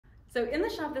So in the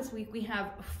shop this week, we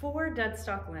have 4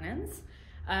 Deadstock linens.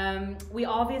 We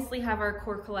obviously have our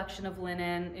core collection of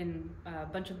linen in a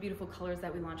bunch of beautiful colors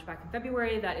that we launched back in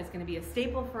February. That is going to be a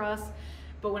staple for us.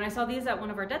 But when I saw these at one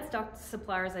of our Deadstock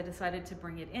suppliers, I decided to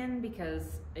bring it in because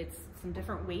it's some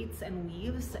different weights and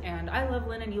weaves. And I love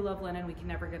linen, you love linen. We can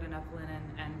never get enough linen,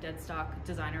 and Deadstock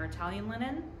designer Italian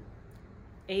linen,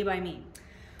 A by me.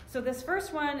 So this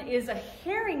first one is a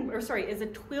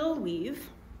twill weave.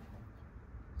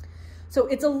 So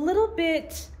it's a little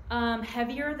bit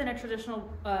heavier than a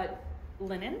traditional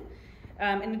linen,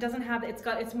 and it doesn't have,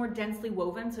 it's more densely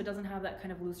woven, so it doesn't have that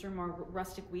kind of looser, more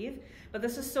rustic weave. But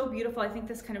this is so beautiful. I think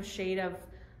this kind of shade of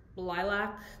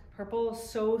lilac purple is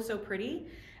so pretty.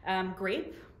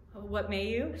 Grape, what may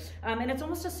you? And it's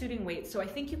almost a suiting weight, so I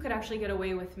think you could actually get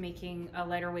away with making a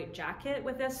lighter weight jacket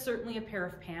with this, certainly a pair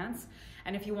of pants,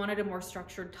 and if you wanted a more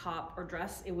structured top or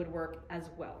dress, it would work as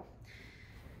well.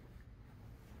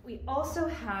 We also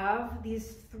have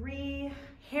these 3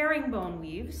 herringbone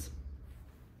weaves.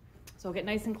 So I'll get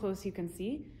nice and close so you can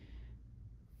see.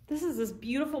 This is this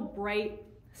beautiful, bright,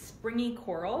 springy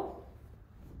coral.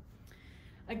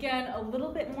 Again, a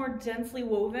little bit more densely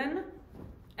woven,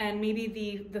 and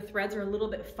maybe the threads are a little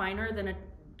bit finer than a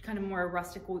kind of more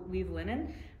rustic weave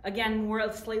linen. Again,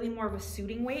 slightly more of a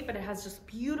suiting weight, but it has just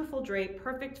beautiful drape,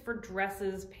 perfect for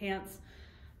dresses, pants,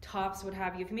 tops, what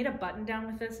have you. If you made a button down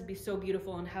with this, it'd be so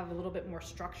beautiful and have a little bit more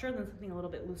structure than something a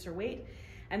little bit looser weight.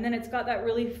 And then it's got that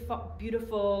really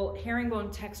beautiful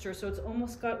herringbone texture, so it's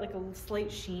almost got like a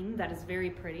slight sheen that is very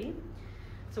pretty.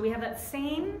 So we have that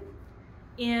same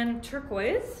in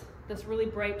turquoise, this really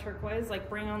bright turquoise, like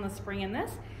bring on the spring in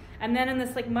this. And then in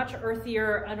this like much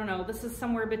earthier, I don't know, this is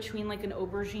somewhere between like an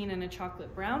aubergine and a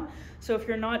chocolate brown. So if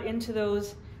you're not into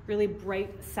those really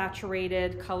bright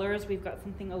saturated colors, we've got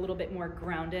something a little bit more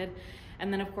grounded.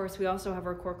 And then of course we also have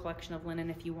our core collection of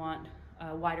linen if you want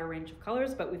a wider range of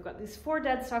colors, but we've got these 4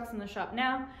 Deadstocks in the shop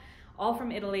now, all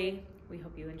from Italy. We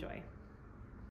hope you enjoy.